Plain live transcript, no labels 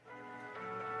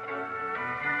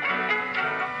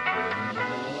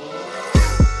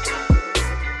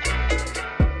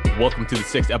Welcome to the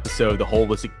sixth episode of the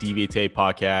Holistic DVT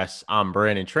podcast. I'm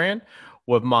Brandon Tran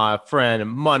with my friend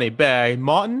Moneybag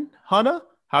Martin. Hunter,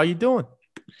 how you doing?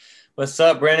 What's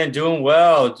up, Brandon? Doing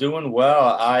well.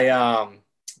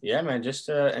 Yeah, man, just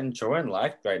enjoying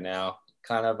life right now.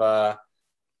 Kind of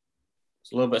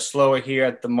it's a little bit slower here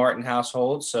at the Martin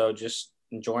household, so just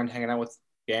enjoying hanging out with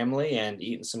family and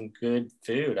eating some good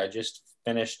food. I just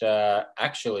finished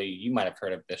actually, you might have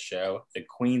heard of this show, The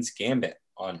Queen's Gambit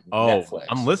on Netflix.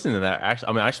 I'm listening to that. Actually,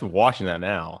 I'm actually watching that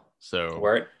now. So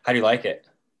Word? How do you like it?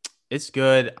 it's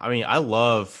good. I mean, I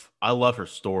love her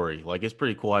story. Like, it's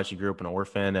pretty cool how she grew up an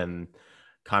orphan and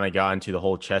kind of got into the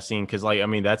whole chess scene. Cause like, I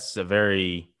mean, that's a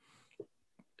very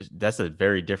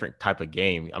different type of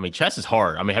game. I mean, chess is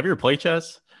hard. I mean, have you ever played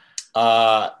chess?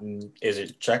 Is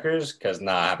it checkers? Because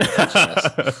I haven't played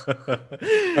chess.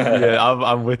 Yeah,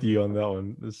 I'm with you on that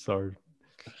one. It's hard.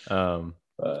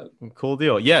 Cool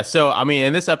deal. Yeah. So, I mean,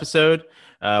 in this episode,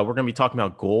 we're going to be talking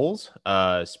about goals,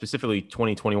 specifically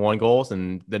 2021 goals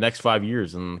and the next 5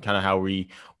 years and kind of how we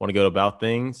want to go about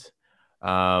things.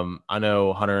 I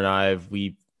know Hunter and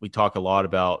we talk a lot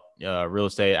about real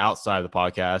estate outside of the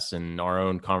podcast and our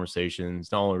own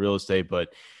conversations, not only real estate,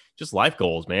 but just life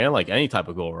goals, man, like any type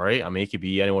of goal, right? I mean, it could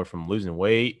be anywhere from losing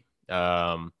weight,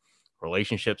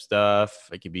 relationship stuff.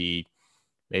 It could be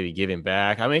maybe giving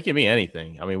back. I mean, it can be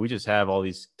anything. I mean, we just have all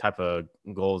these type of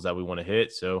goals that we want to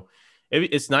hit. So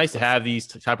it's nice to have these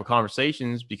type of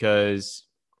conversations because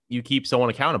you keep someone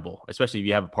accountable, especially if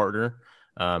you have a partner,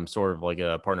 sort of like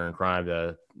a partner in crime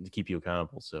to keep you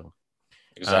accountable. So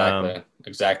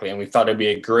exactly. And we thought it'd be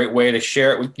a great way to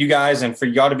share it with you guys and for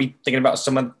y'all to be thinking about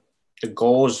some of the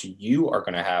goals you are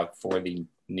going to have for the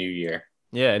new year.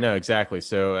 Yeah, no, exactly.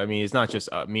 So, I mean, it's not just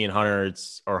me and Hunter,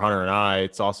 or Hunter and I,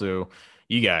 it's also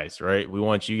you guys, right? We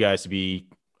want you guys to be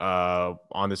on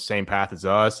the same path as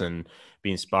us and be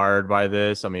inspired by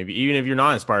this. I mean, even if you're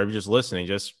not inspired, if you're just listening, I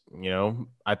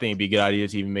think it'd be a good idea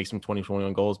to even make some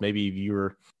 2021 goals. Maybe if you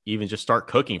were even just start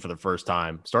cooking for the first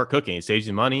time, start cooking. It saves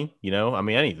you money, I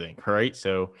mean, anything, right?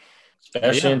 So,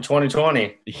 especially in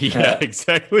 2020. Yeah,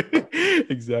 exactly.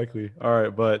 Exactly. All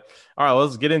right.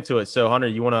 Let's get into it. So Hunter,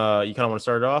 you kind of want to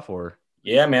start it off or?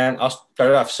 Yeah, man, I'll start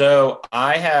it off. So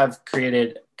I have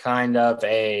created I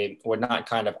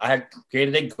have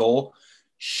created a goal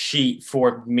sheet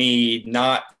for me,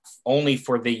 not only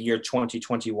for the year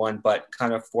 2021, but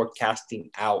kind of forecasting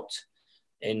out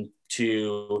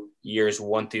into years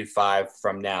 1 through 5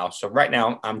 from now. So right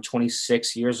now I'm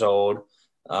 26 years old.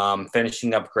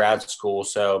 Finishing up grad school.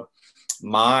 So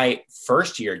my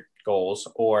first year goals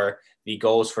or the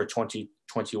goals for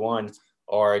 2021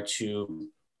 are to,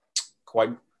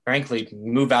 quite frankly,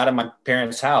 move out of my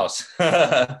parents' house.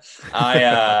 I'm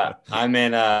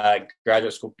in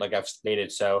graduate school, like I've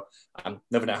stated. So I'm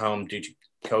living at home due to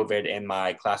COVID and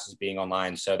my classes being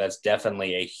online. So that's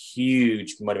definitely a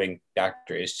huge motivating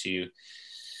factor, is to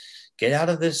get out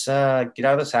of this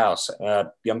house,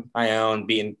 be on my own,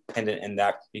 be independent in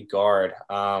that regard.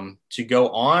 To go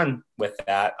on with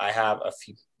that, I have a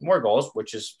few more goals,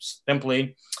 which is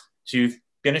simply to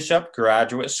finish up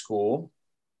graduate school,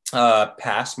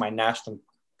 pass my national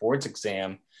boards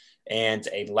exam and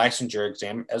a licensure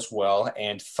exam as well,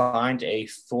 and find a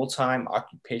full-time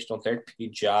occupational therapy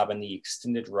job in the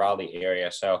extended Raleigh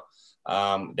area. So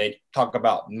they talk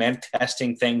about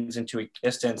manifesting things into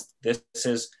existence. This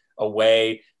is a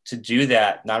way to do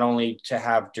that, not only to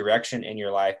have direction in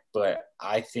your life, but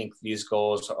I think these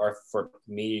goals are for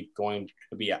me going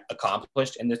to be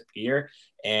accomplished in this year.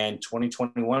 And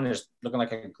 2021 is looking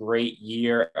like a great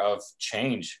year of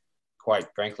change, quite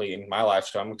frankly, in my life.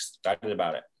 So I'm excited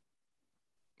about it.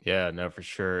 Yeah, no, for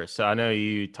sure. So I know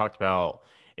you talked about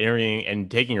entering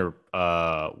and taking your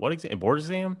what exam? Board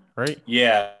exam, right?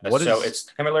 Yeah.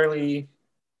 It's similarly.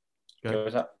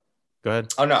 Go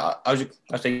ahead. Oh no, I was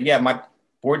saying, yeah, my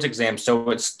boards exam. So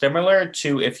it's similar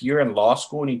to if you're in law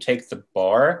school and you take the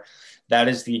bar, that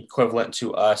is the equivalent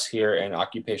to us here in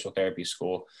occupational therapy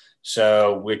school.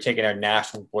 So we're taking our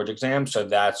national boards exam. So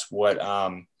that's what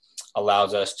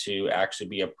allows us to actually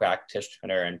be a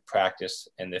practitioner and practice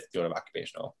in the field of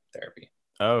occupational therapy.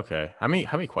 Okay. How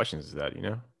many questions is that,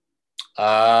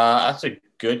 That's a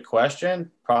good question.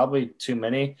 Probably too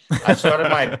many. I started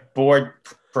my board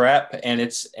prep and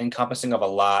it's encompassing of a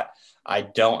lot. I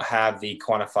don't have the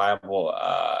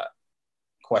quantifiable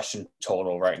question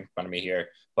total right in front of me here,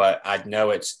 but I know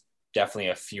it's definitely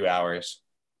a few hours.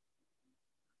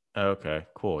 Okay,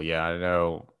 cool. Yeah, I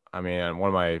know. I mean,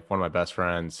 one of my best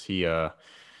friends,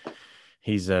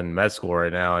 he's in med school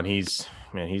right now, and he's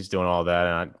doing all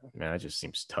that, and it just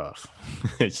seems tough.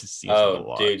 It just seems like a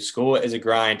lot. Dude, school is a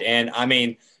grind, and I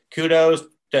mean, kudos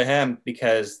to him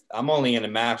because I'm only in a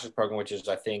master's program, which is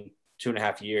I think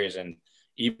 2.5 years, and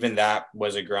even that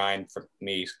was a grind for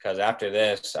me because after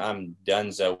this, I'm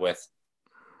donezo with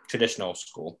traditional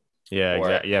school Yeah, or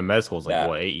exactly. Yeah, med school is like that.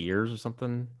 what, 8 years or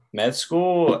something? Med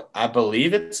school, I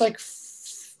believe it's like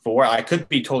four. I could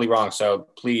be totally wrong. So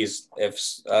please, if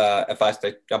I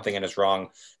say something and it's wrong,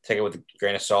 take it with a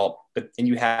grain of salt. But and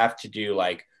you have to do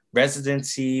like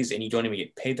residencies, and you don't even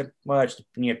get paid that much.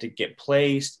 And you have to get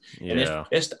placed, and it's Yeah.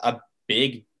 just a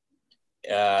big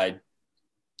uh,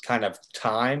 kind of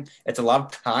time. It's a lot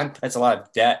of time. It's a lot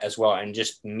of debt as well. And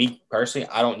just me personally,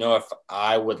 I don't know if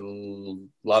I would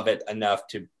love it enough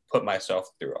to put myself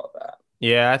through all that.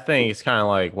 Yeah, I think it's kind of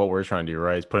like what we're trying to do,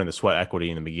 right? Is put in the sweat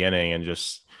equity in the beginning and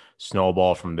just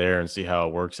snowball from there and see how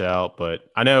it works out. But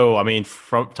I know, I mean,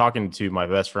 from talking to my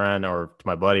best friend or to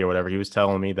my buddy or whatever, he was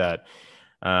telling me that,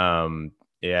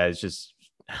 yeah, it's just,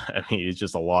 I mean, it's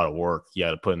just a lot of work you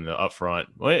got to put in the upfront.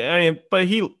 Well, I mean, but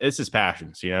it's his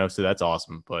passions, so that's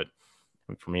awesome. But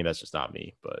for me, that's just not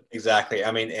me. But Exactly.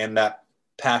 I mean, and that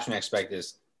passion aspect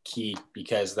is key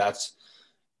because that's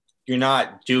you're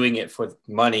not doing it for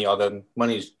money, although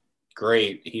money's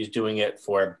great. He's doing it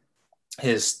for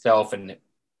his self and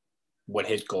what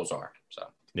his goals are. So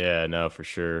yeah, no, for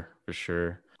sure, for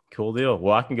sure. Cool deal.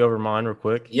 Well, I can go over mine real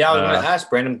quick. yeah, I was gonna ask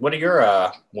Brandon, what are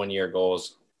your 1 year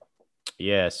goals?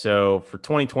 Yeah, so for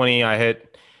 2020, I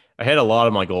hit a lot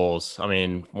of my goals. I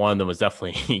mean, one of them was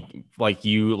definitely like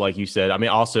you said. I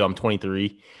mean, also I'm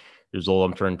 23 years old.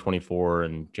 I'm turning 24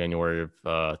 in January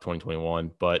of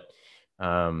 2021. But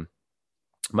um,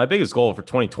 my biggest goal for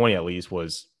 2020 at least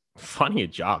was finding a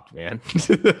job, man.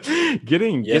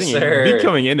 getting Yes, getting sir.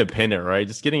 becoming independent, right?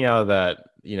 Just getting out of that,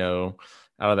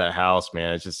 out of that house,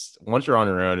 man. It's just once you're on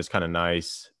your own, it's kind of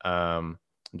nice,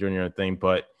 doing your own thing.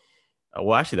 But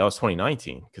well, actually, that was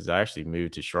 2019 because I actually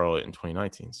moved to Charlotte in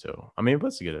 2019. So, I mean,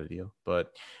 that's a good idea.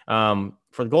 But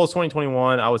for the goals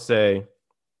 2021, I would say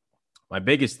my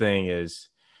biggest thing is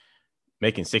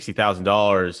making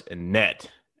 $60,000 in net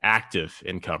active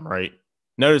income, right?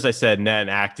 Notice I said net and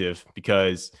active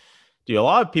because, dude, a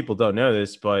lot of people don't know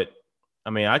this, but I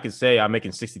mean, I could say I'm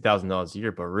making $60,000 a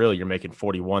year, but really you're making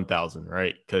 41,000,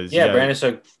 right? Because Yeah, Brandon.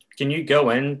 So can you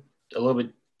go in a little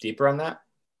bit deeper on that?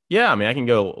 yeah, I mean, I can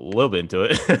go a little bit into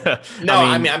it. I No,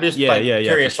 I mean mean, I'm just yeah, like yeah, yeah,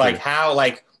 for curious, like sure. how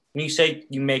like when you say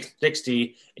you make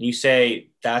 60 and you say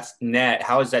that's net,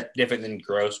 how is that different than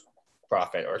gross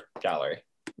profit or salary?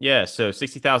 Yeah, so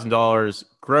 $60,000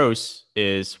 gross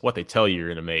is what they tell you you're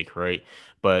going to make, right?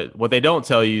 But what they don't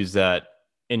tell you is that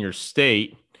in your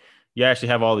state, you actually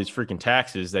have all these freaking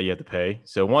taxes that you have to pay.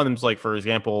 So one of them's like, for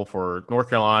example, for North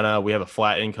Carolina, we have a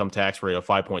flat income tax rate of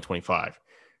 5.25,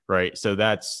 right? So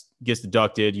that's gets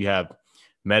deducted. You have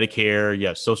Medicare, you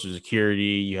have Social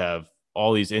Security, you have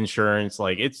all these insurance.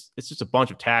 Like it's just a bunch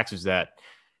of taxes that,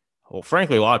 well,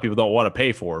 frankly, a lot of people don't want to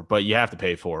pay for, but you have to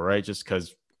pay for, right? Just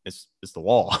because it's the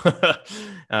law.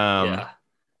 um, Yeah.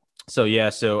 so yeah,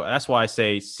 so that's why I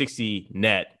say 60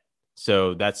 net.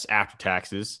 So that's after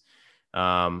taxes.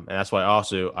 And that's why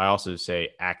I also say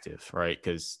active, right?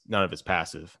 Because none of it's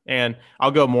passive. And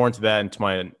I'll go more into that into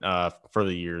my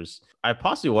further years. I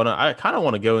kind of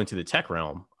want to go into the tech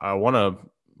realm. I want to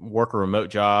work a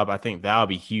remote job. I think that would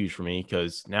be huge for me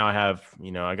because now I have,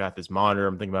 I got this monitor.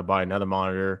 I'm thinking about buying another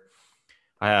monitor.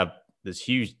 I have this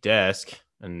huge desk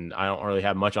and I don't really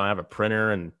have much on. I have a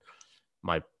printer and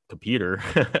my computer.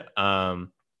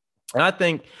 um, and I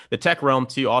think the tech realm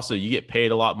too, also you get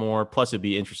paid a lot more. Plus it'd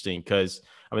be interesting because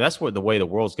I mean, that's where the way the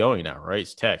world's going now, right?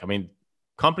 It's tech. I mean,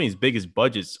 companies' biggest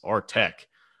budgets are tech,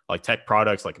 like tech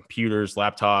products, like computers,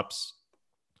 laptops,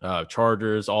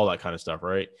 chargers, all that kind of stuff,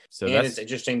 right? So And it's that's,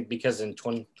 interesting because in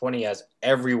 2020, as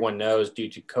everyone knows, due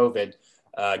to COVID,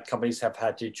 companies have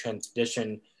had to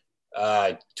transition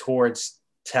towards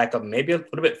tech maybe a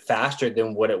little bit faster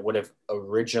than what it would have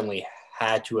originally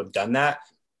had to have done that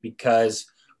because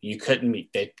you couldn't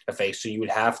meet the face. So you would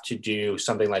have to do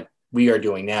something like we are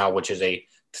doing now, which is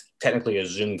technically a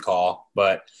Zoom call.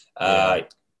 But yeah.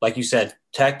 like you said,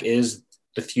 tech is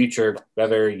the future,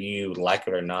 whether you like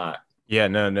it or not. Yeah,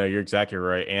 no, no, you're exactly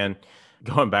right. And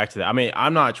going back to that, I mean,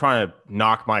 I'm not trying to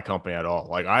knock my company at all.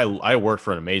 Like I work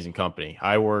for an amazing company.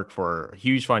 I work for a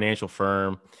huge financial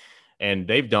firm and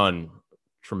they've done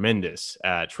tremendous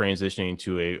at transitioning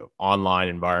to a online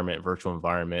environment, virtual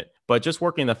environment. But just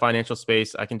working in the financial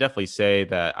space, I can definitely say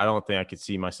that I don't think I could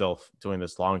see myself doing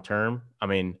this long term. I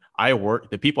mean,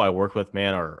 the people I work with,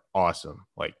 man, are awesome.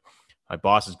 Like my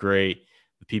boss is great.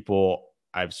 The people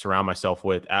I surround myself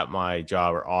with at my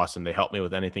job are awesome. They help me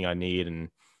with anything I need, and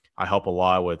I help a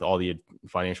lot with all the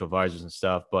financial advisors and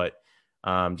stuff. But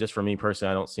Just for me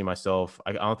personally, I don't see myself.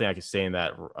 I don't think I can stay in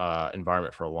that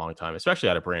environment for a long time, especially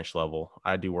at a branch level.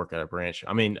 I do work at a branch.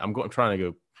 I mean, I'm trying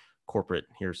to go corporate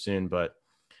here soon, but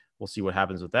we'll see what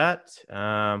happens with that.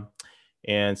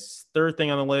 And third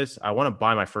thing on the list, I want to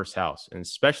buy my first house, and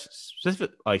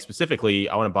specifically,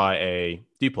 I want to buy a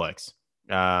duplex.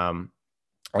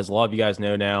 As a lot of you guys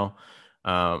know now,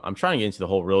 I'm trying to get into the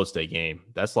whole real estate game.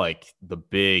 That's like the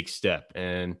big step,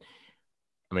 and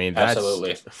I mean that's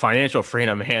Absolutely. financial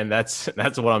freedom, man. That's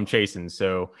what I'm chasing.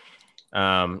 So,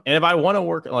 and if I want to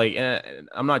work, like,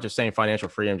 I'm not just saying financial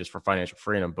freedom just for financial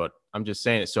freedom, but I'm just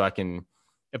saying it so I can.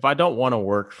 If I don't want to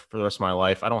work for the rest of my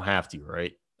life, I don't have to,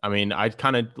 right? I mean, I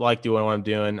kind of like doing what I'm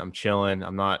doing. I'm chilling.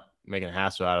 I'm not making a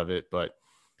hassle out of it, but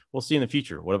we'll see in the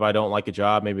future. What if I don't like a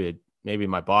job? Maybe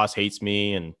my boss hates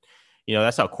me, and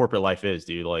that's how corporate life is,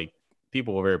 dude. Like,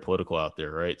 people are very political out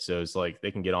there, right? So it's like they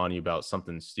can get on you about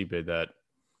something stupid that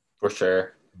For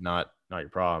sure. not your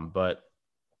problem. But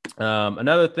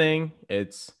another thing, I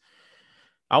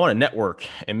want to network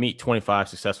and meet 25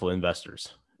 successful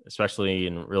investors, especially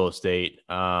in real estate.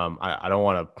 I don't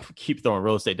want to keep throwing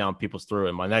real estate down people's throat.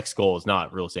 And my next goal is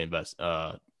not real estate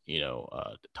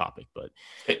topic, but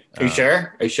Are you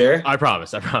sure? Are you sure? I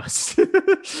promise. But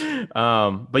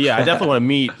yeah, I definitely want to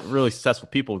meet really successful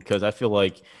people, because I feel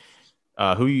like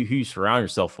who you surround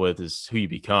yourself with is who you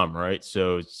become, right?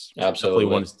 So it's Absolutely. definitely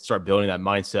want to start building that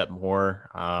mindset more.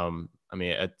 I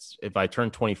mean, if I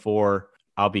turn 24,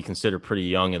 I'll be considered pretty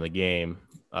young in the game,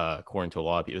 according to a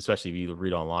lot of people, especially if you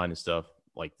read online and stuff.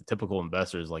 Like, the typical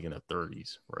investor is like in their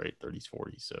 30s, right? 30s,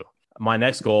 40s. So my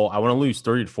next goal, I want to lose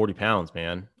 30 to 40 pounds,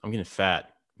 man. I'm getting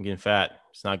fat.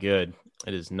 It's not good.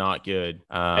 It is not good.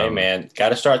 Hey, man, got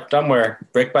to start somewhere,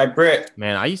 brick by brick.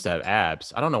 Man, I used to have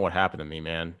abs. I don't know what happened to me,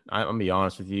 man. I'm gonna be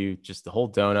honest with you. Just the whole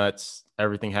donuts,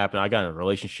 everything happened. I got in a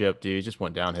relationship, dude. It just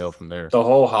went downhill from there. The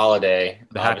whole holiday.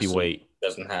 The happy weight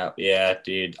doesn't have. Yeah,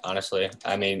 dude. Honestly,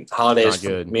 I mean, holidays for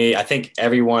good. me. I think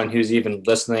everyone who's even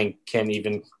listening can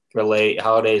even relate.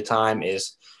 Holiday time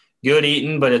is good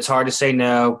eating, but it's hard to say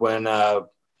no when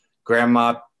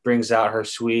grandma brings out her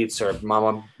sweets or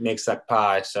mama makes that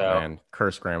pie. So, man,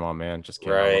 curse grandma, man. Just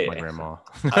kidding. right. I love my grandma.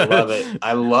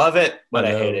 I love it, but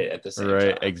I hate it at the same time.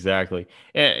 Right, exactly.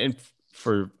 And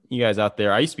for you guys out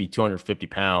there, I used to be 250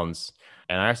 pounds,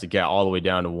 and I actually got all the way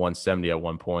down to 170 at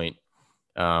one point.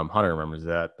 Hunter remembers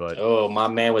that, but my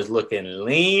man was looking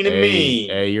lean and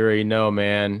mean. Hey, you already know,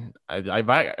 man. If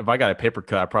I got a paper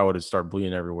cut, I probably would have started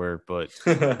bleeding everywhere, but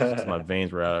my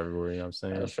veins were out everywhere. You know what I'm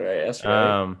saying? That's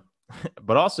right.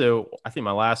 But also, I think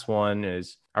my last one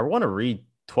is I want to read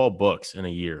 12 books in a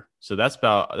year. So that's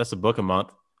a book a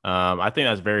month. I think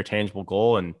that's a very tangible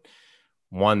goal, and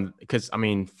one, because I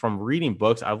mean, from reading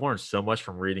books, I've learned so much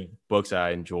from reading books that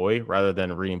I enjoy rather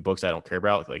than reading books I don't care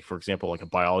about. Like, for example, like a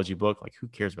biology book. Like, who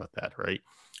cares about that, right?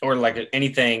 Or like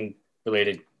anything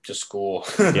related to school.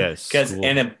 Yes, because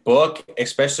in a book,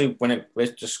 especially when it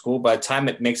relates to school, by the time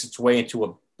it makes its way into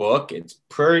a book, it's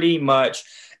pretty much.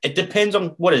 It depends on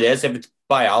what it is. If it's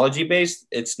biology based,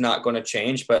 it's not going to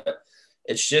change, but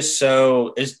it's just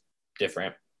it's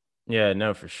different. Yeah,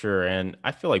 no, for sure. And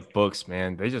I feel like books,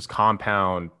 man, they just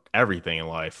compound everything in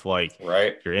life, like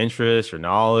right. Your interest, your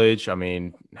knowledge. I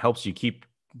mean, helps you keep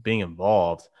being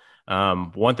involved.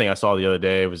 One thing I saw the other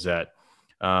day was that,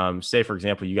 say, for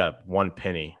example, you got 1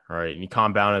 penny, right? And you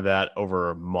compounded that over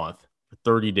a month, for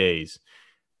 30 days.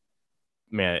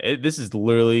 Man, this is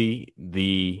literally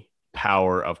the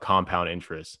power of compound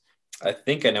interest. I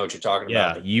think I know what you're talking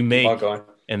about. Yeah, you make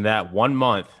in that 1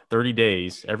 month, 30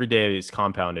 days, every day is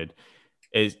compounded,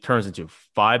 it turns into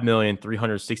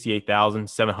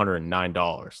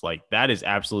 $5,368,709. Like, that is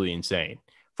absolutely insane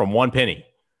from 1 penny.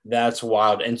 That's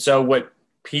wild. And so what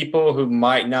people who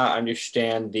might not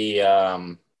understand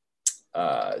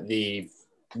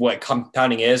what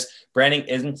compounding is, Brandon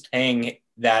isn't saying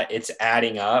that it's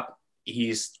adding up.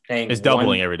 He's saying it's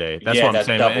doubling every day. That's what I'm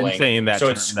saying. Doubling. I'm saying that. So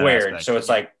it's squared. So it's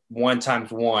like 1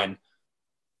 times 1,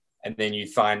 and then you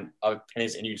find other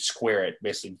pennies and you square it,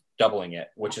 basically doubling it,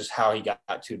 which is how he got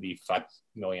to the 5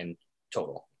 million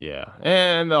total. Yeah,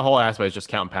 and the whole aspect is just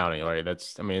compounding, right?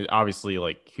 Obviously,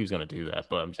 like, who's going to do that?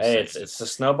 But I'm just saying, it's a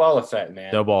snowball effect,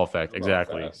 man. Snowball effect,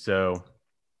 exactly. So,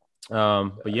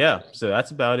 but yeah, so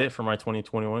that's about it for my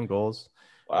 2021 goals.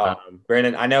 Wow.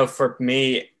 Brandon, I know for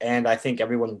me, and I think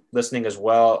everyone listening as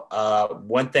well,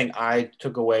 one thing I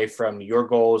took away from your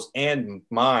goals and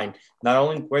mine, not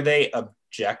only were they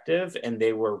objective and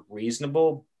they were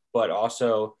reasonable, but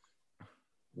also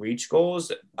reach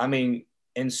goals. I mean,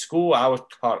 in school, I was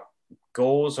taught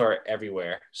goals are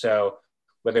everywhere. So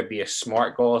whether it be a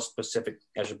SMART goal, specific,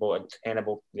 measurable,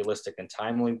 attainable, realistic, and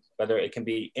timely, whether it can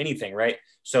be anything, right?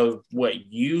 So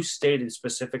what you stated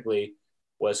specifically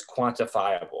was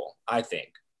quantifiable, I think,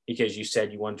 because you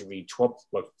said you wanted to read 12,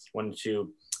 wanted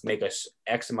to make us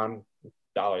X amount of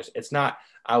dollars. It's not,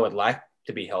 I would like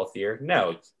to be healthier.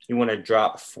 No, you want to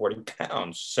drop 40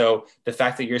 pounds. So the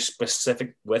fact that you're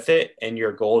specific with it and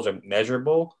your goals are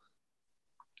measurable,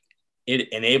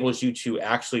 it enables you to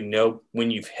actually know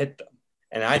when you've hit them.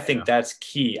 And I think that's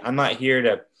key. I'm not here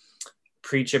to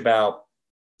preach about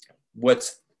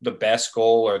what's the best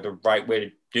goal or the right way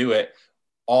to do it.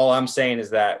 All I'm saying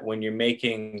is that when you're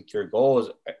making your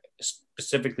goals,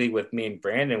 specifically with me and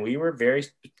Brandon, we were very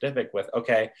specific with,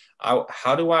 okay,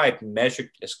 how do I measure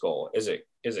this goal? Is it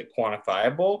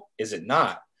quantifiable? Is it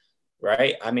not?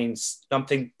 Right? I mean,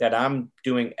 something that I'm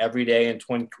doing every day in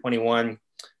 2021,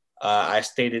 I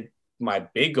stated my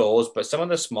big goals, but some of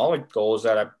the smaller goals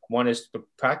that I want is to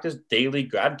practice daily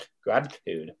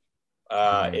gratitude,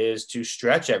 is to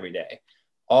stretch every day.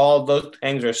 All those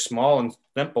things are small and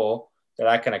simple that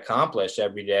I can accomplish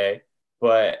every day,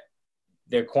 but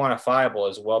they're quantifiable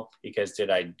as well, because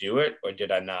did I do it or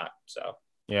did I not? So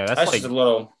yeah, that's like just a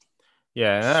little.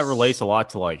 Yeah, and that relates a lot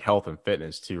to like health and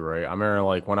fitness too, right? I remember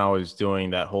like when I was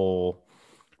doing that whole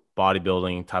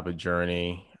bodybuilding type of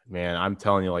journey, man, I'm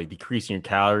telling you, like decreasing your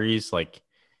calories, like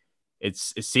it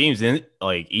seems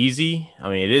like easy. I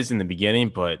mean, it is in the beginning,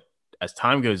 but as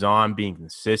time goes on, being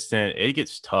consistent, it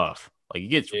gets tough. Like it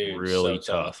gets really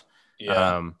So tough.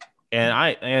 Yeah.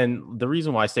 And the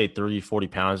reason why I say 30, 40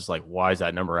 pounds is like, why is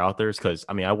that number out there? Is because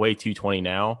I mean, I weigh 220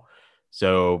 now.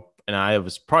 So, and I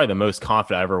was probably the most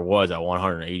confident I ever was at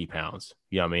 180 pounds.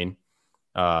 You know what I mean?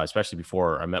 Especially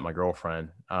before I met my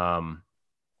girlfriend.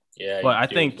 Yeah. But I You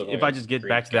think look if like I a just get Greek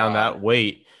back down god. that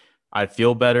weight, I'd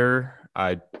feel better.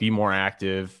 I'd be more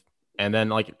active. And then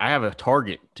like I have a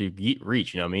target to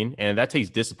reach, you know what I mean? And that takes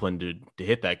discipline to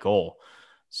hit that goal.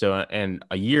 So, and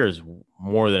a year is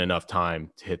more than enough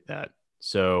time to hit that.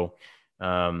 So,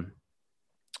 um,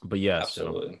 but yeah, so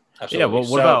Absolutely. yeah.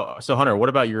 Absolutely. Well, So, so Hunter, what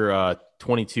about your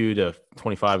 22 to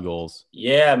 25 goals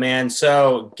yeah, man.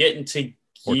 So getting to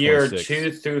or year 26?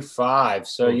 2 through 5.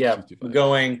 So, Oh, yeah, 2 through we're 5.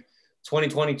 going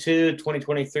 2022,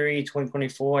 2023,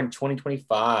 2024, and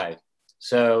 2025.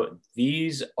 So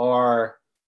these are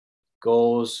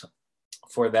goals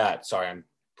for that. Sorry, I'm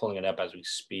pulling it up as we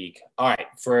speak. All right.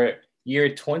 For year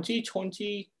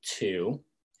 2022,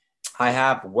 I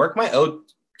have worked my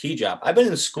OT job. I've been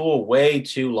in school way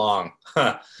too long.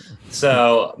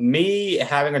 So me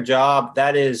having a job,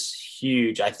 that is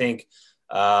huge. I think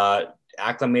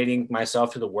acclimating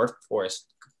myself to the workforce.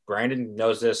 Brandon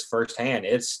knows this firsthand.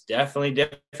 It's definitely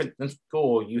different than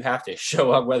school. You have to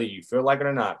show up whether you feel like it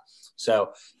or not.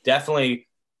 So definitely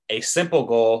a simple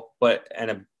goal, but an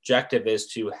objective is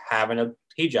to have an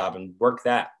OT job and work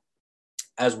that.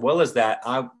 As well as that,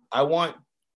 I want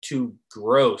to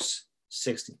gross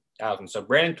 60,000. So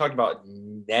Brandon talked about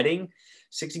netting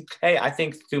 60K. I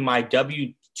think through my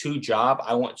W-2 job,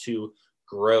 I want to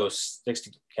gross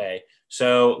 60K.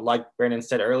 So like Brandon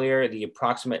said earlier, the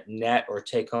approximate net or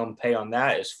take home pay on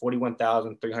that is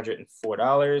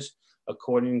 $41,304,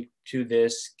 according to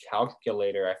this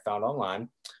calculator I found online,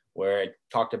 where it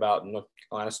talked about North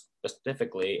Carolina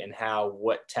specifically and how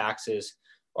what taxes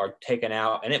are taken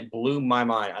out. And it blew my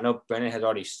mind. I know Brennan has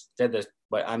already said this,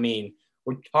 but I mean,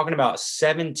 we're talking about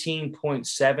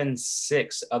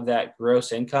 17.76 of that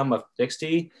gross income of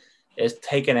 60 is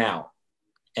taken out.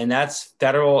 And that's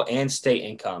federal and state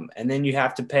income. And then you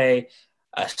have to pay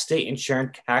state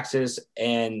insurance taxes.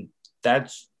 And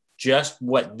that's just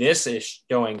what this is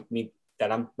showing me that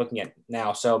I'm looking at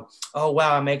now. So, oh,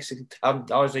 wow, I make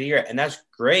 $60,000 a year. And that's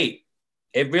great.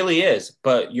 It really is.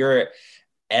 But your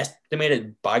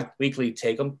estimated bi-weekly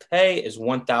take-home pay is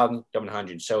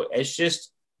 $1,700. So it's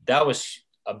just, that was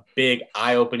a big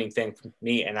eye-opening thing for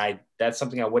me. And that's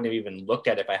something I wouldn't have even looked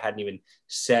at if I hadn't even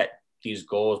set these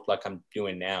goals like I'm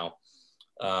doing now.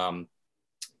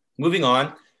 Moving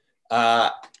on,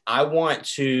 I want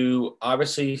to,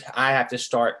 obviously, I have to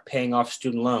start paying off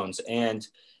student loans. And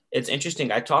it's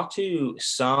interesting. I talked to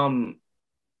some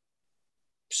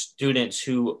students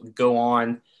who go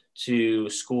on to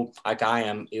school like I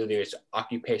am, either it's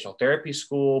occupational therapy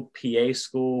school, PA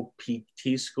school,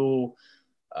 PT school,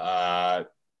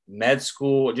 med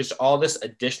school, just all this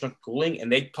additional schooling.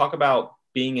 And they talk about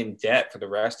being in debt for the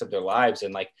rest of their lives.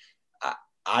 And like,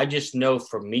 I just know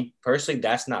for me personally,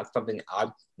 that's not something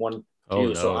I want to Oh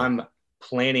do. So no. I'm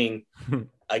planning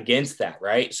against that.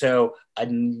 Right. So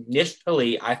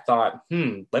initially I thought,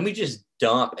 let me just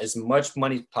dump as much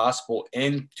money as possible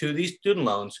into these student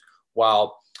loans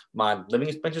while My living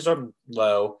expenses are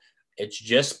low. It's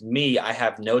just me. I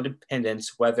have no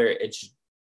dependents, whether it's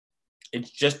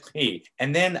just me.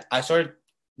 And then I started to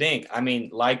think, I mean,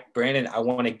 like Brandon, I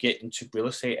want to get into real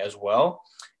estate as well.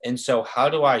 And so how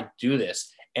do I do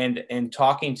this? And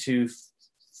talking to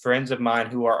friends of mine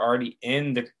who are already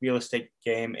in the real estate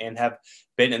game and have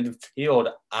been in the field,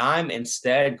 I'm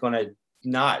instead going to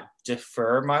not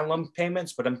defer my loan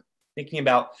payments, but I'm thinking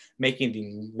about making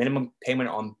the minimum payment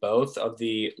on both of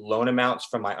the loan amounts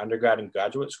from my undergrad and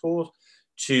graduate schools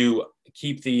to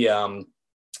keep the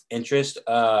interest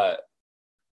low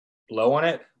on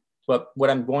it. But what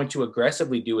I'm going to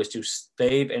aggressively do is to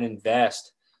save and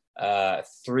invest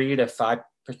 3 to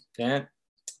 5%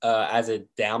 as a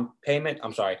down payment.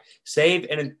 I'm sorry,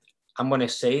 I'm going to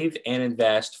save and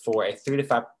invest for a 3 to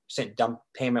 5% down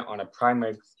payment on a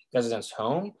primary residence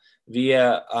home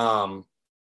via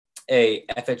a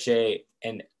FHA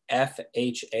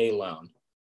loan.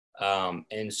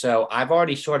 And so I've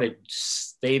already started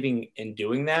saving and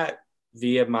doing that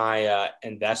via my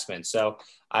investment. So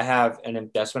I have an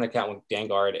investment account with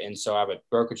Vanguard, and so I have a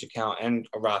brokerage account and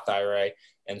a Roth IRA.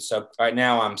 And so right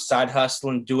now I'm side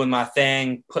hustling, doing my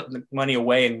thing, putting the money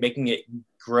away and making it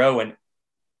grow and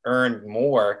earn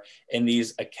more in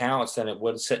these accounts than it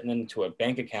would sitting into a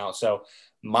bank account. So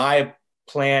my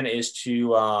plan is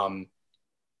to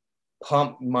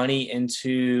pump money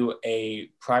into a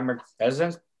primary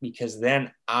residence, because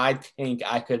then I think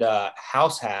I could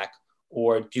house hack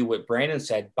or do what Brandon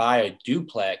said, buy a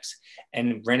duplex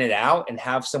and rent it out and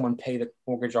have someone pay the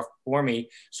mortgage off for me,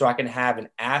 so I can have an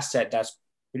asset that's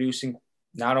producing.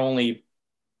 Not only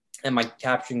am I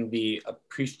capturing the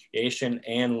appreciation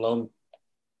and loan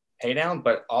pay down,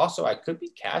 but also I could be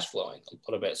cash flowing a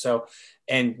little bit. So,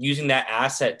 and using that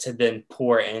asset to then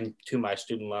pour into my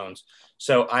student loans.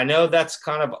 So I know that's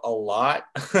kind of a lot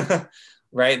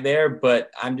right there, but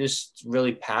I'm just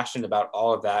really passionate about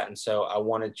all of that. And so I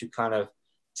wanted to kind of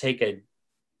take a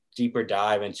deeper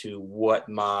dive into what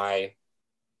my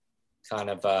kind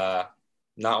of,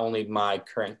 not only my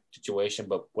current situation,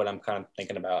 but what I'm kind of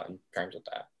thinking about in terms of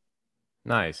that.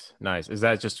 Nice. Is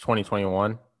that just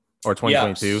 2021 or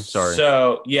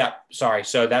 2022? Yeah. Sorry.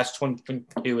 So that's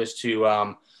 2022 is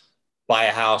to buy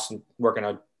a house and work in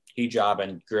a key job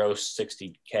and gross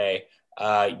 60K.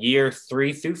 Year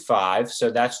 3 through 5. So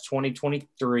that's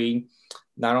 2023.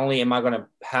 Not only am I going to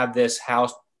have this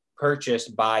house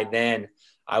purchased by then,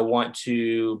 I want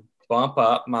to bump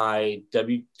up my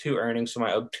W-2 earnings from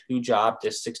my O2 job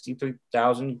to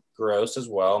 63,000 gross as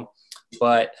well.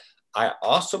 But I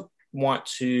also want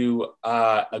to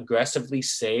aggressively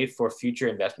save for future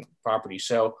investment property.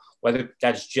 So whether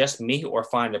that's just me or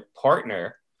find a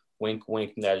partner, wink,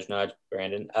 wink, nudge, nudge,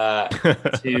 Brandon,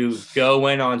 to go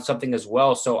in on something as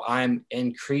well. So I'm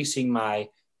increasing my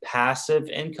passive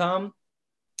income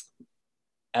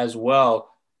as well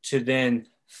to then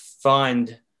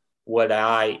fund what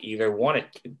I either wanted,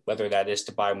 whether that is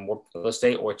to buy more real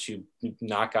estate or to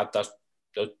knock out those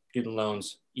student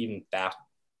loans even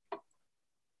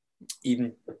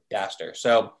faster.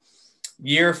 So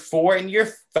year 4 and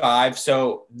year 5.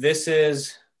 So this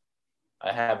is,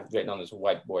 I have it written on this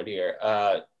whiteboard here,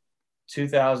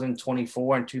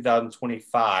 2024 and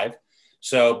 2025.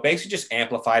 So basically just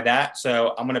amplify that.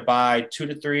 So I'm going to buy 2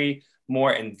 to 3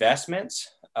 more investment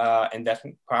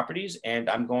properties, and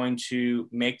I'm going to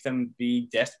make them be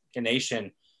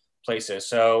destination places.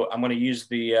 So I'm going to use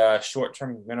the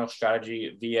short-term rental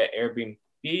strategy via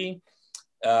Airbnb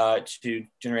to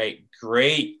generate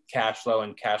great cash flow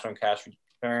and cash on cash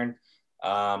return,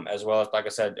 as well as, like I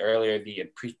said earlier, the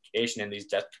appreciation in these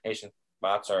destination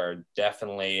spots are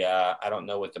definitely, I don't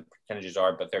know what the percentages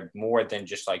are, but they're more than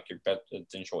just like your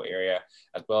residential area,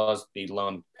 as well as the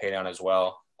loan pay down as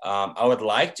well. I would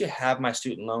like to have my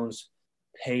student loans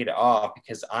paid off,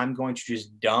 because I'm going to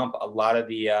just dump a lot of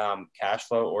the cash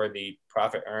flow or the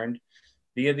profit earned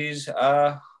via these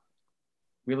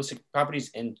real estate properties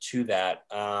into that.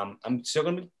 I'm still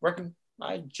going to be working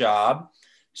my job,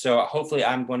 so hopefully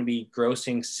I'm going to be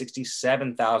grossing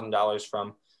 $67,000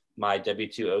 from my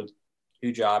W-2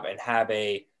 job and have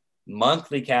a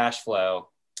monthly cash flow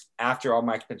after all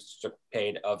my expenses are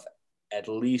paid of at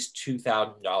least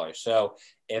 $2,000. So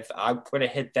if I were to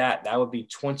hit that, that would be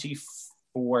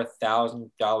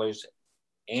 $24,000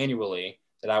 annually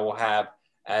that I will have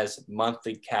as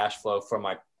monthly cash flow from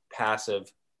my passive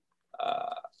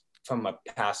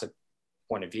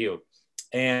point of view.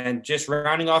 And just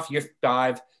rounding off year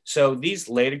 5. So these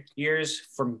later years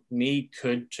for me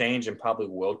could change and probably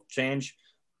will change.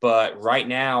 But right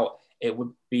now it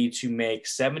would be to make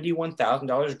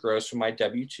 $71,000 gross from my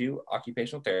W-2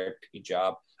 occupational therapy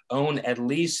job, own at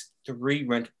least 3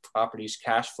 rent properties,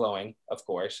 cash flowing, of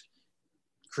course,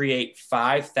 create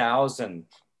 $5,000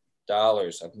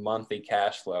 of monthly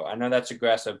cash flow. I know that's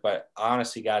aggressive, but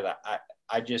honestly, guys,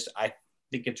 I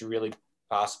think it's really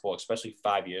possible, especially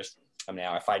 5 years from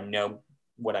now, if I know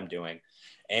what I'm doing.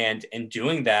 And in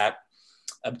doing that,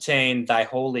 obtain thy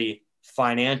holy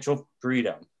financial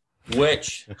freedom,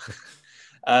 which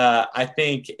I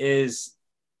think is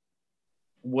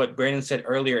what Brandon said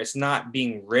earlier. It's not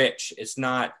being rich. It's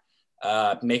not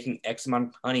making X amount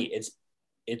of money.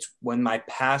 It's when my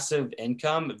passive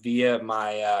income via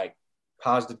my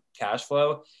positive cash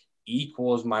flow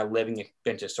equals my living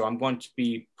expenses. So I'm going to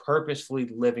be purposefully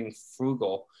living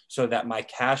frugal so that my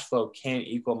cash flow can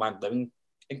equal my living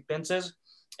expenses.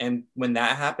 And when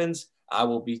that happens, I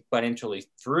will be financially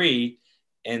free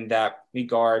in that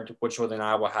regard, which will then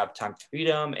I will have time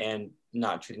freedom and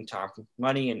not treating time for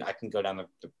money. And I can go down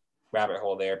the rabbit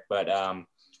hole there. But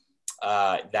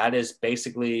that is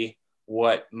basically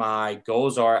what my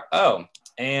goals are. Oh,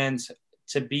 and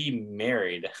to be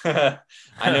married. I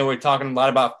know we're talking a lot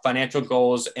about financial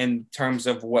goals in terms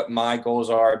of what my goals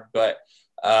are, but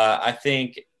I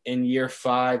think in year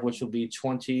 5, which will be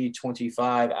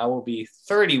 2025, I will be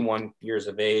 31 years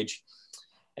of age.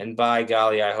 And by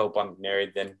golly, I hope I'm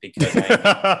married then, because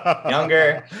I'm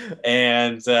younger.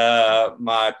 And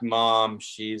my mom,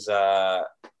 she's I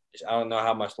don't know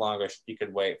how much longer she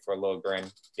could wait for a little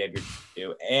grandbaby to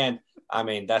do. And I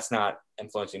mean, that's not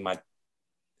influencing my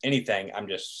anything. I'm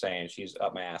just saying she's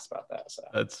up my ass about that. So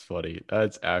That's funny.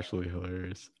 That's actually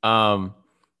hilarious.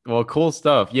 Well, cool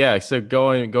stuff. Yeah. So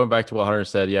going back to what Hunter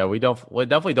said, yeah, we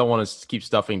definitely don't want to keep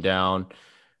stuffing down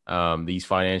these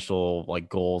financial like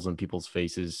goals in people's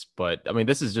faces. But I mean,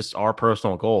 this is just our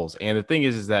personal goals. And the thing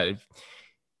is that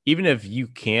even if you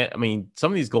can't, I mean,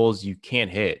 some of these goals you can't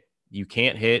hit.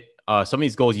 Some of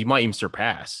these goals you might even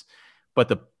surpass. But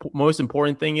the most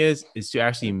important thing is to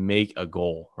actually make a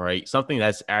goal, right? Something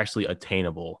that's actually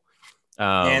attainable.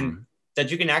 And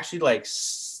that you can actually like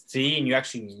see and you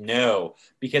actually know,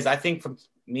 because I think for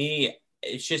me,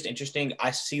 it's just interesting.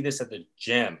 I see this at the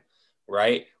gym,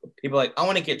 right? People are like, I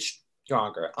want to get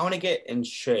stronger. I want to get in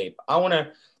shape. I want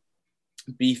to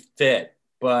be fit.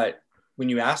 But when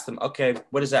you ask them, okay,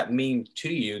 what does that mean to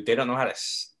you? They don't know how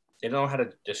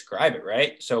to describe it,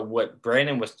 right? So what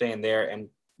Brandon was saying there and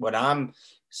what I'm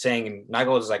saying, and my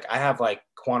goal is like, I have like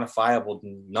quantifiable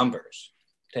numbers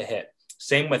to hit.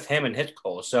 Same with him and his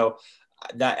goals. So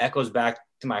that echoes back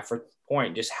to my first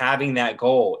point. Just having that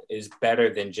goal is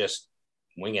better than just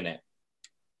winging it.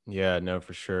 Yeah, no,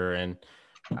 for sure. And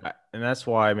that's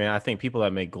why, I mean, I think people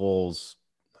that make goals,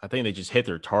 I think they just hit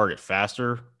their target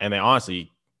faster and they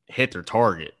honestly hit their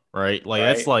target, right? Like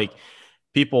that's like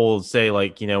people say,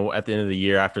 like, you know, at the end of the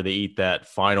year after they eat that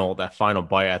final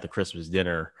bite at the Christmas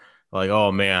dinner, like,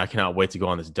 oh man, I cannot wait to go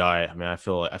on this diet. I mean, I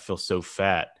feel so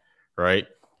fat, right?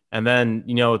 And then,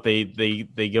 you know, they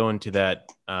go into that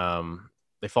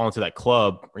they fall into that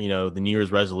club, you know, the New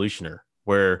Year's resolutioner,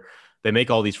 where they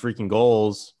make all these freaking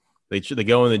goals. They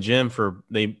go in the gym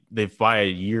they buy a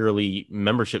yearly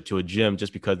membership to a gym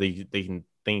just because they can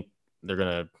think they're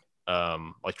gonna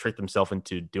like trick themselves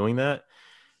into doing that.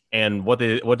 And what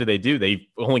did they do? They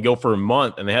only go for a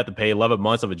month and they have to pay 11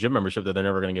 months of a gym membership that they're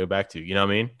never going to go back to. You know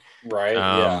what I mean? Right.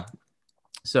 Yeah.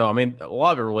 So, I mean, a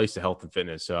lot of it relates to health and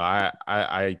fitness. So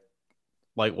I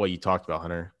like what you talked about,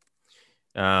 Hunter.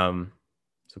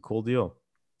 It's a cool deal.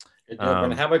 Good deal,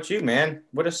 Brandon. How about you, man?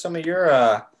 What are some of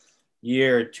your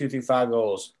year 2 through 5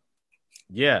 goals?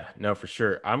 Yeah, no, for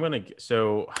sure.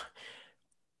 So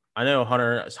I know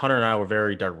Hunter and I were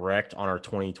very direct on our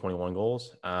 2021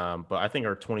 goals. But I think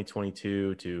our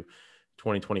 2022 to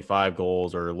 2025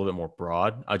 goals are a little bit more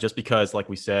broad, just because, like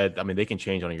we said, I mean, they can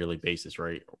change on a yearly basis,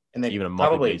 right? And they even a monthly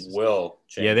probably basis. will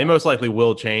change. Yeah, they most likely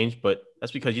will change, but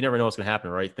that's because you never know what's going to happen,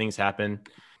 right? Things happen.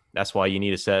 That's why you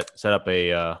need to set up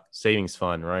a savings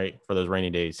fund, right, for those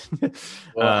rainy days.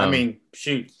 Well, I mean,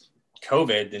 shoot,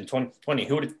 COVID in 2020,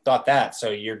 who would have thought that? So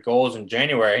your goals in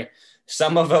January,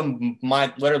 some of them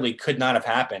might literally could not have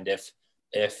happened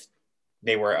if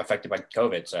they were affected by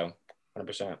COVID. So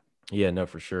 100%. Yeah, no,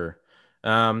 for sure.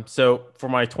 So for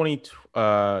my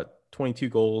 2022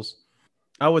 goals,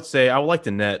 I would say I would like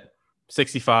to net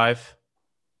 65.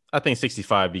 I think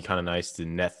 65 would be kind of nice to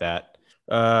net that.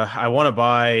 I want to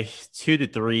buy 2 to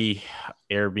 3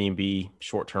 Airbnb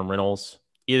short-term rentals,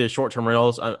 either short-term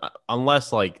rentals,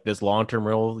 unless like this long-term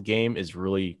rental game is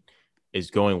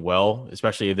going well,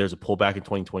 especially if there's a pullback in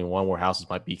 2021 where houses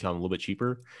might become a little bit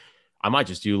cheaper. I might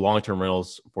just do long-term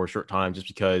rentals for a short time just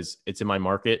because it's in my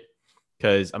market.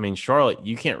 Because I mean, Charlotte,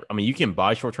 you can't. I mean, you can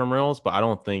buy short-term rentals, but I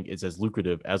don't think it's as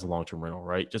lucrative as a long-term rental,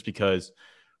 right? Just because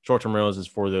short-term rentals is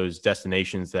for those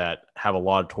destinations that have a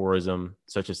lot of tourism,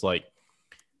 such as like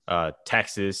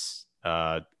Texas,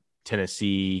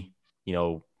 Tennessee,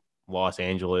 Los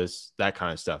Angeles, that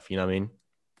kind of stuff. You know what I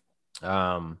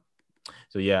mean?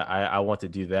 So yeah, I want to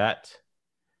do that.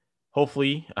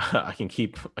 Hopefully, I can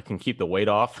keep the weight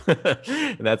off.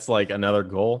 That's like another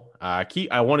goal.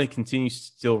 I want to continue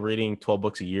still reading 12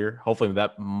 books a year. Hopefully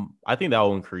I think that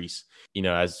will increase,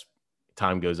 as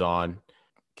time goes on.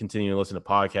 Continue to listen to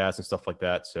podcasts and stuff like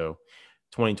that. So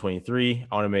 2023,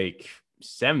 I want to make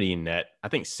 70 net. I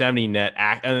think 70 net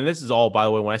and this is all, by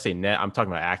the way, when I say net, I'm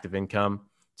talking about active income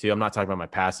too. I'm not talking about my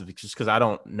passive, just because I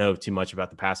don't know too much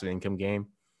about the passive income game.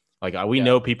 Like we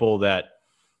know people that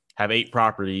have 8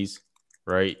 properties,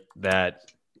 right,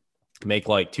 that make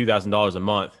like $2,000 a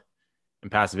month in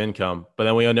passive income. But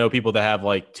then we know people that have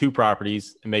like 2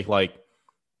 properties and make like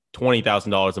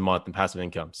 $20,000 a month in passive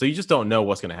income. So you just don't know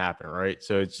what's going to happen, right?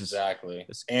 So it's just exactly.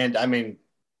 And I mean,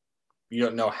 you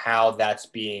don't know how that's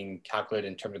being calculated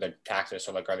in terms of their taxes.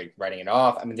 So like, are they writing it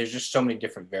off? I mean, there's just so many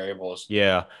different variables.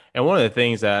 Yeah. And one of the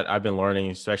things that I've been learning,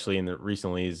 especially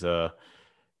recently, is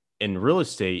in real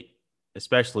estate,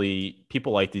 especially,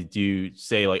 people like to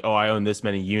say like, oh, I own this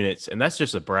many units. And that's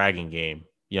just a bragging game.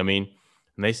 You know what I mean?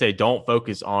 And they say, don't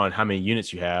focus on how many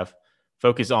units you have.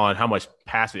 Focus on how much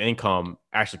passive income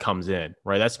actually comes in,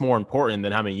 right? That's more important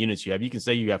than how many units you have. You can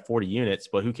say you have 40 units,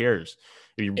 but who cares?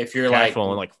 If you're cash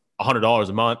flowing like $100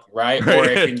 a month. Right. Or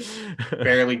if you're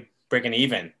barely breaking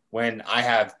even, when I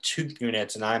have 2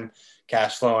 units and I'm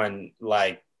cash flowing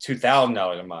like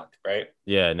 $2,000 a month, right?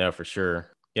 Yeah, no, for sure.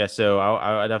 Yeah, so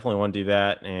I definitely want to do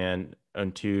that and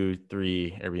own 2,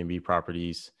 3 Airbnb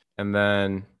properties. And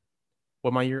then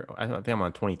what my year? I think I'm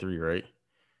on 23, right?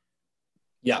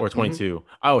 Yeah. Or 22. Mm-hmm.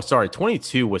 Oh, sorry.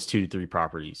 22 was 2 to 3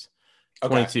 properties. Okay.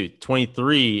 22.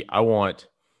 23, I want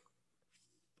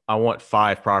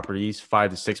 5 properties,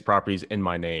 5 to 6 properties in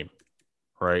my name,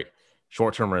 right?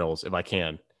 Short-term rentals if I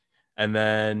can. And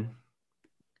then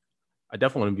I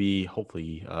definitely want to be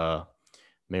hopefully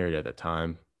married at that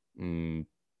time in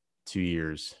 2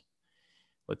 years.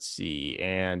 Let's see.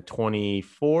 And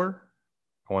 24,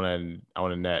 I want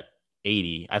to net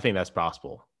 80. I think that's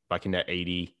possible. If I can net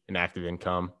 80 in active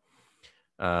income.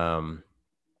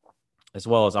 As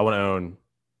well as I want to own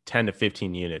 10 to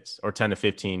 15 units or 10 to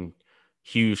 15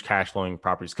 huge cash flowing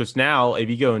properties. Because now if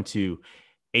you go into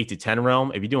 8 to 10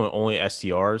 realm, if you're doing only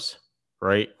STRs,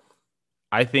 right,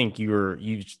 I think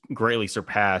you greatly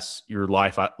surpass your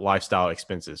lifestyle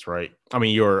expenses, right? I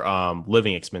mean, your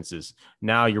living expenses.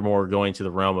 Now you're more going to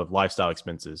the realm of lifestyle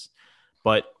expenses.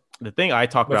 But the thing I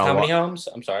talk about how many homes?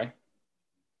 I'm sorry.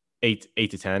 8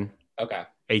 to 10. Okay.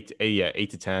 8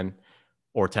 to 10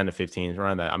 or 10 to 15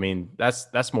 around that. I mean,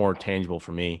 that's more tangible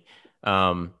for me.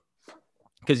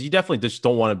 Because you definitely just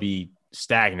don't want to be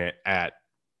stagnant at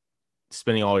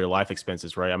spending all your life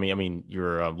expenses, right? I mean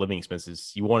your living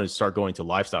expenses. You want to start going to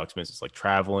lifestyle expenses like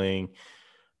traveling,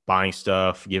 buying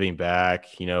stuff, giving back,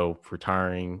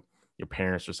 retiring your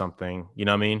parents or something. You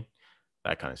know what I mean?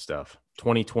 That kind of stuff.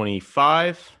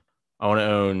 2025, I want to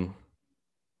own.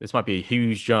 This might be a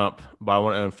huge jump, but I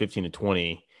want to own 15 to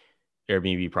 20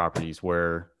 Airbnb properties.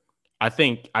 Where I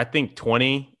think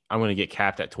 20. I'm going to get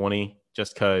capped at 20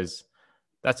 just because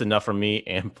that's enough for me.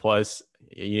 And plus,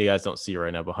 you guys don't see it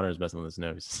right now, but Hunter's messing with his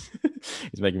nose.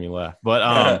 He's making me laugh.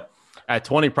 But at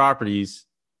 20 properties,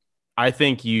 I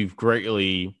think you're going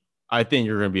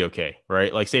to be okay,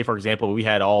 right? Like, say, for example, we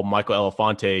had all Michael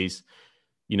Elefante's,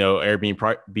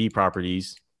 Airbnb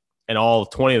properties, and all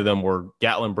 20 of them were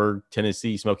Gatlinburg,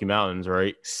 Tennessee, Smoky Mountains,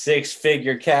 right?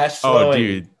 6-figure cash flowing. Oh,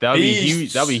 dude, that would be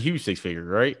huge. That would be a huge 6-figure,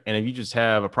 right? And if you just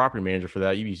have a property manager for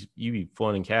that, you'd be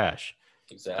flowing in cash.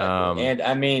 Exactly. And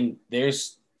I mean,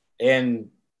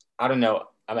 I don't know.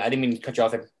 I didn't mean to cut you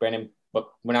off there, Brandon, but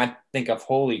when I think of,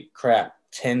 holy crap,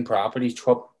 10 properties,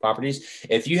 12 properties,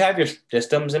 if you have your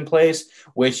systems in place,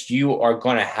 which you are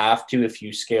going to have to if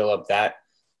you scale up that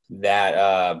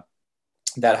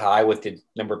high with the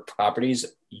number of properties,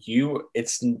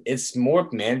 it's more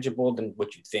manageable than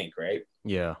what you think, right?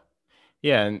 Yeah.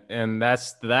 Yeah, and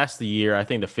that's the year. I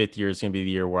think the 5th year is going to be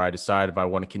the year where I decide if I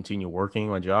want to continue working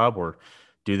my job or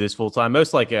do this full time.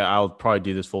 Most likely, I'll probably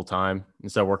do this full time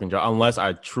instead of working job, unless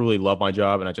I truly love my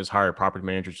job and I just hire a property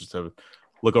manager just to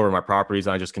look over my properties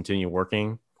and I just continue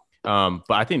working. But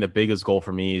I think the biggest goal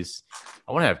for me is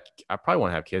I probably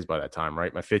want to have kids by that time,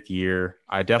 right? My 5th year.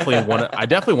 I definitely want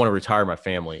to retire my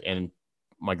family and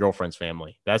my girlfriend's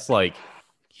family. That's like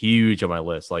huge on my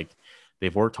list. Like,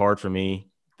 they've worked hard for me.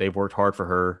 They've worked hard for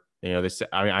her. You know, this,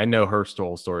 I mean, I know her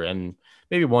whole story, and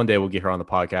maybe one day we'll get her on the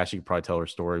podcast. She could probably tell her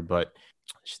story, but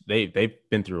they've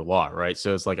been through a lot, right?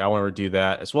 So it's like I want her to do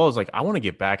that, as well as like I want to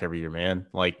get back every year, man.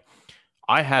 Like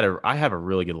I have a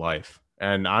really good life,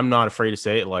 and I'm not afraid to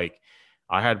say it. Like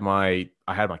I had my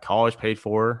college paid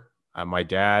for. My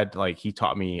dad, like he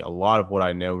taught me a lot of what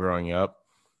I know growing up.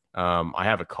 I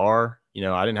have a car. You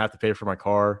know, I didn't have to pay for my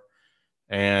car,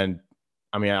 and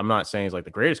I mean, I'm not saying it's like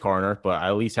the greatest car on earth, but I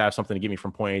at least have something to get me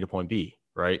from point A to point B,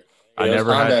 right? I Hey, those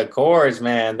never had. Honda Accords,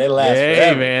 man, they last Hey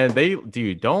forever. man, they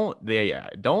dude, don't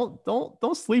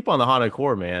sleep on the Honda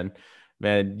Accord, man.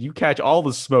 Man, you catch all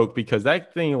the smoke because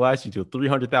that thing lasts you to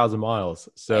 300,000 miles.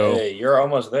 So, Hey, you're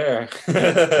almost there.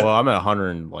 well, I'm at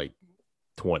 100 like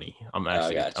 20.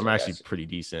 I got I'm you. I actually got you. pretty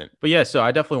decent. But yeah, so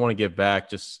I definitely want to give back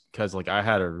just because like I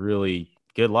had a really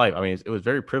good life. I mean, it was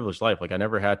very privileged life. Like I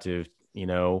never had to, you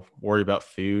know, worry about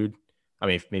food. I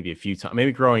mean, maybe a few times,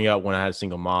 maybe growing up when I had a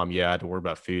single mom, yeah, I had to worry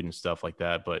about food and stuff like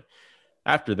that. But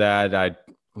after that,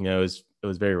 you know, it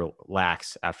was very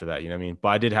relaxed after that. You know what I mean? But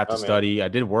I did have to Oh man, study. I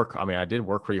did work. I mean, I did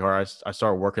work pretty hard. I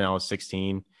started working when I was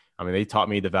 16. I mean, they taught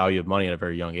me the value of money at a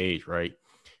very young age, right?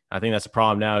 I think that's a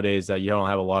problem nowadays that you don't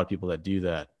have a lot of people that do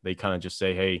that. They kind of just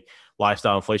say, hey,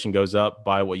 lifestyle inflation goes up,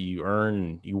 buy what you earn,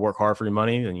 and you work hard for your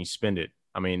money, and you spend it.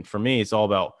 I mean, for me, it's all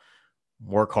about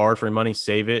work hard for your money,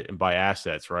 save it, and buy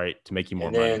assets, right? To make you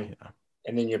more and money. then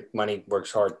and then your money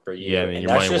works hard for Yeah, you, and then and your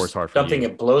that's money works just hard for something you.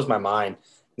 that blows my mind.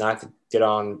 Not to get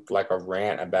on like a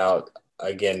rant about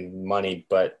again money,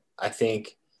 but I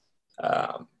think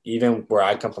even where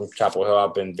I come from, Chapel Hill,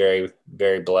 I've been very,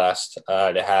 very blessed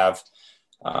to have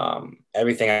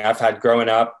everything I've had growing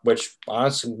up, which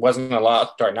honestly wasn't a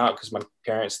lot starting out because my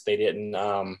parents, they didn't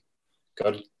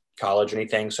go to college or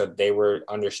anything. So they were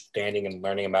understanding and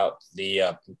learning about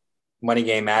the money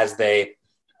game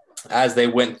as they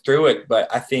went through it.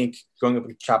 But I think growing up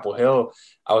in Chapel Hill,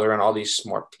 I was around all these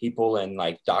smart people and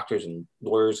like doctors and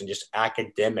lawyers and just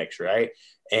academics, right?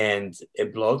 And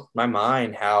it blows my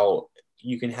mind how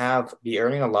you can be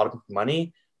earning a lot of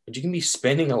money, but you can be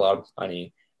spending a lot of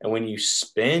money. And when you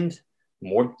spend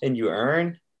more than you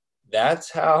earn,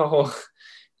 that's how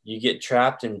you get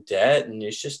trapped in debt, and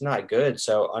it's just not good.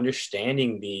 So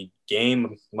understanding the game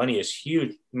of money is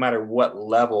huge, no matter what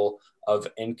level of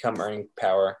income earning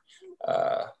power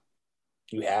uh,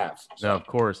 you have. No, So of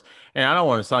course. And I don't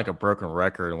want to sound like a broken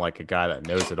record and like a guy that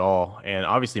knows it all. And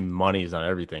obviously, money is not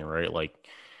everything, right? Like,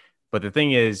 but the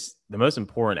thing is, the most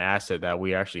important asset that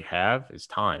we actually have is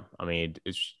time. I mean,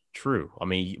 it's true. I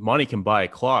mean, money can buy a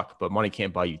clock, but money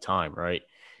can't buy you time, right?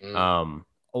 mm, Um,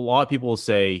 a lot of people will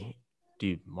say,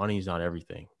 dude, money's not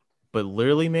everything. But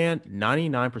literally, man,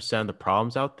 99% of the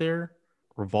problems out there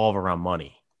revolve around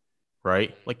money,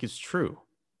 right? Like, it's true.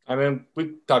 I mean,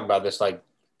 we talked about this. Like,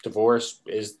 divorce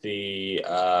is the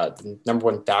number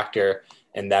one factor,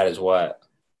 and that is what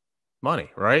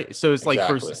Money, right? So it's like,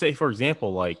 for exactly. say, for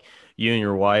example, like you and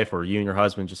your wife or you and your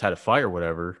husband just had a fight or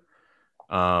whatever.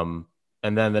 Um,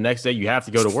 and then the next day you have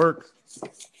to go to work.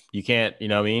 You can't, you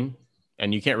know what I mean?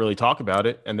 And you can't really talk about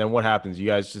it. And then what happens? You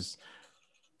guys just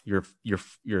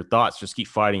your thoughts just keep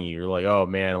fighting you. You're like, oh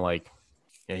man, like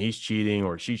and he's cheating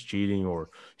or she's cheating or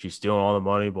she's stealing all the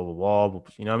money, blah blah blah.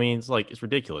 You know what I mean? It's like it's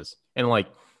ridiculous. And like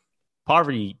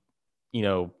poverty, you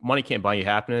know, money can't buy you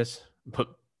happiness, but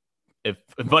if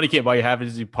money can't buy you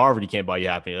happiness, poverty can't buy you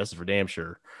happiness. That's for damn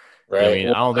sure. You know what I Right. mean?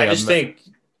 Well, I don't I think I've just met. think,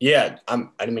 yeah, I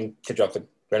didn't mean to drop the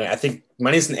grenade. I think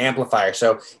money is an amplifier.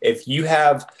 So if you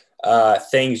have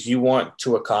things you want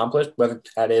to accomplish, whether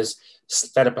that is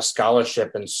set up a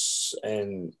scholarship and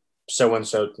so and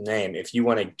so name, if you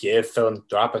want to give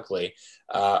philanthropically,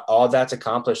 all that's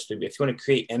accomplished through. If you want to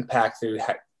create impact through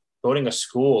building a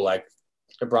school like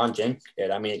LeBron James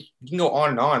did, I mean, you can go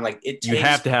on and on. Like it You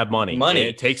have takes to have money.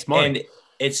 It money, takes money. and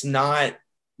it's not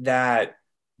that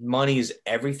money is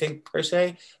everything per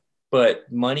se,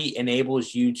 but money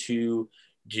enables you to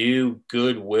do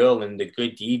goodwill and the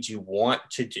good deeds you want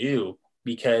to do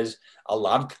because a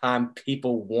lot of time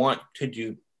people want to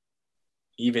do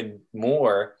even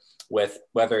more with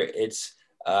whether it's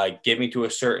giving to a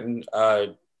certain uh,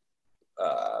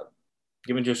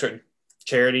 giving to a certain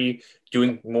charity,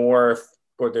 doing more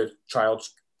for their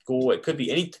child's school. It could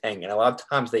be anything, and a lot of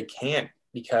times they can't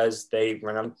because they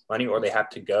run out of money or they have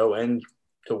to go in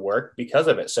to work because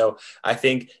of it. So I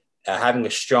think having a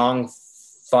strong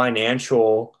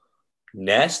financial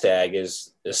nest egg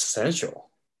is essential.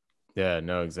 Yeah,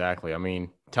 no, exactly. I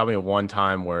mean, tell me one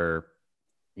time where,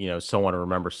 you know, someone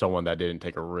remembers someone that didn't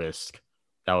take a risk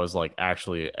that was like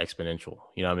actually exponential.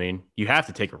 You know what I mean? You have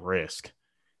to take a risk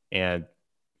and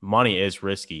money is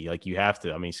risky. Like you have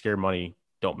to, I mean, scare money.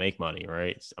 don't make money,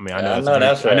 right? I mean, I know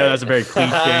that's right. I know that's a very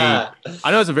cliche.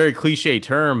 I know it's a very cliche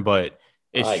term, but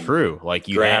it's true. Like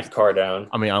you Grant have Cardone.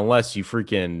 I mean, unless you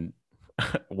freaking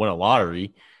win a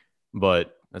lottery,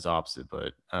 but that's opposite.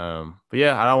 But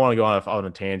yeah, I don't want to go on a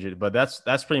tangent, but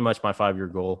that's pretty much my 5-year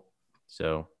goal.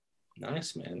 So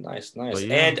nice, man. Nice.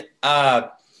 Yeah. And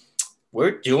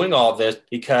we're doing all this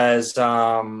because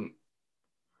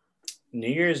New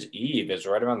Year's Eve is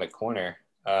right around the corner.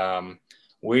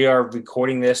 We are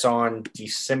recording this on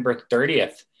December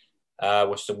 30th,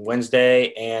 which is a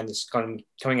Wednesday, and it's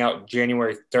coming out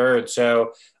January 3rd.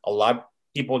 So a lot of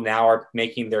people now are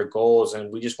making their goals,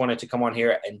 and we just wanted to come on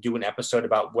here and do an episode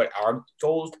about what our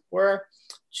goals were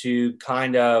to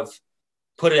kind of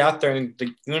put it out there in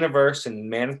the universe and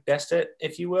manifest it,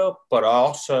 if you will, but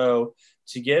also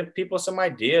to give people some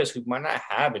ideas who might not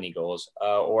have any goals,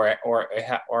 or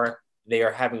they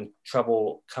are having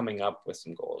trouble coming up with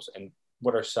some goals, and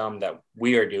what are some that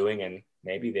we are doing, and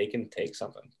maybe they can take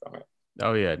something from it.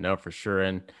 Oh yeah, no, for sure.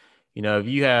 And if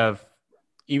you have,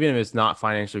 even if it's not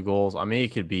financial goals, I mean,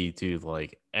 it could be to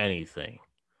like anything.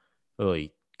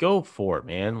 Really, go for it,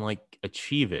 man. Like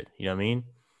achieve it. You know what I mean?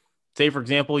 Say, for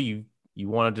example, you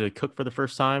wanted to cook for the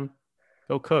first time,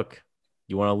 go cook.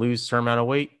 You want to lose a certain amount of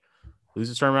weight, lose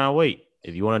a certain amount of weight.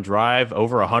 If you want to drive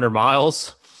over 100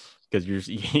 miles because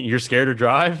you're scared to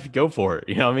drive, go for it.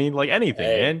 You know what I mean? Like anything,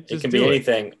 man. Just it can be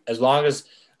anything. As long as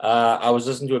I was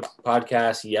listening to a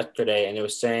podcast yesterday, and it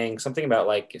was saying something about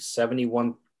like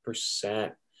 71%.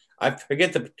 I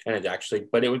forget the percentage actually,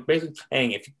 but it was basically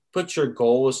saying if you put your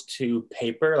goals to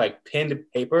paper, like pen to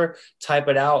paper, type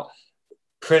it out,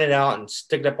 print it out, and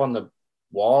stick it up on the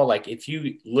wall. Like if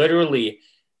you literally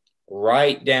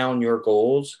write down your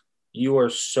goals, you are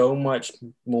so much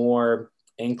more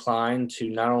inclined to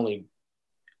not only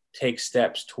take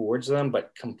steps towards them,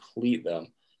 but complete them.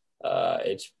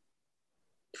 It's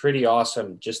pretty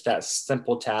awesome. Just that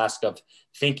simple task of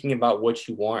thinking about what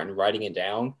you want and writing it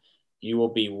down, you will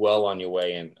be well on your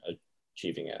way in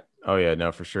achieving it. Oh yeah,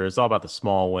 no, for sure. It's all about the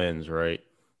small wins, right?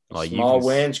 Like small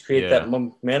wins create that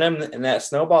momentum and that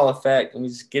snowball effect, and we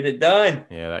just get it done.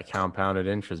 Yeah, that compounded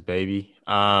interest, baby.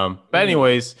 But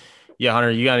anyways, yeah,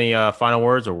 Hunter, you got any final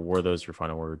words, or were those your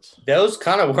final words? Those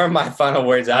kind of were my final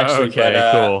words, actually. Okay,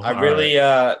 but, cool. I really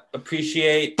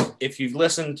appreciate if you've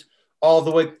listened all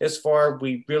the way this far.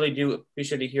 We really do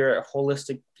appreciate it here at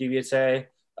Holistic DVSA.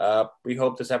 We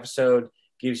hope this episode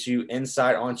gives you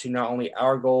insight onto not only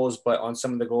our goals, but on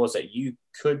some of the goals that you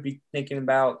could be thinking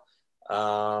about.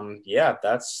 Yeah,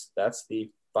 that's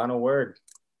the final word.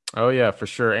 Oh yeah, for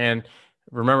sure. And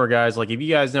remember, guys, like if you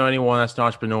guys know anyone that's an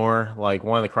entrepreneur, like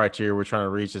one of the criteria we're trying to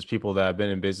reach is people that have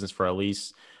been in business for at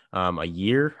least a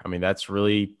year. I mean, that's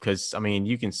really because, I mean,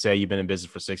 you can say you've been in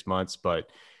business for 6 months,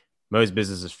 but most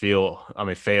businesses fail in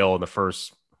the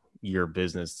first year of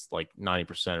business, like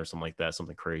 90% or something like that,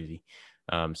 something crazy.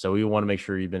 So we want to make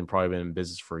sure you've probably been in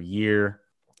business for a year.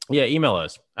 Yeah, email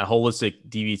us at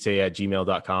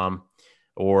holisticdvsa@gmail.com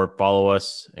or follow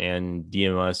us and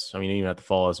DM us. I mean, you don't even have to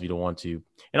follow us if you don't want to.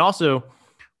 And also,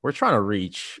 we're trying to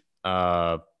reach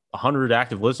 100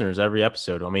 active listeners every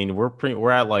episode. I mean,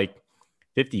 we're at like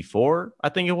 54, I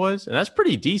think it was, and that's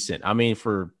pretty decent. I mean,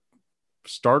 for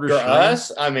starters, for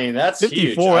us, I mean, that's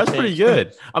 54. Huge. That's pretty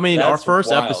good. I mean, our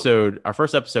first wild. episode,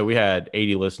 we had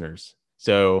 80 listeners.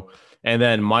 So, and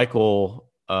then Michael's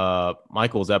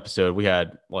episode, we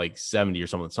had like 70 or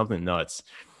something nuts.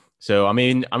 So, I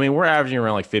mean, we're averaging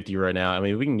around like 50 right now. I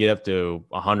mean, if we can get up to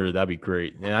 100, that'd be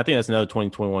great. And I think that's another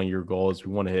 2021 year goal is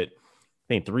we want to hit, I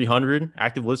think, 300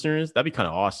 active listeners. That'd be kind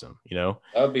of awesome, That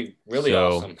would be really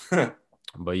awesome.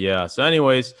 But yeah, so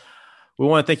anyways, we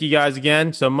want to thank you guys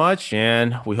again so much.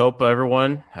 And we hope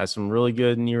everyone has some really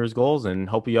good New Year's goals and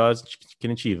hope you guys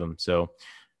can achieve them. So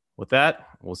with that,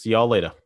 we'll see y'all later.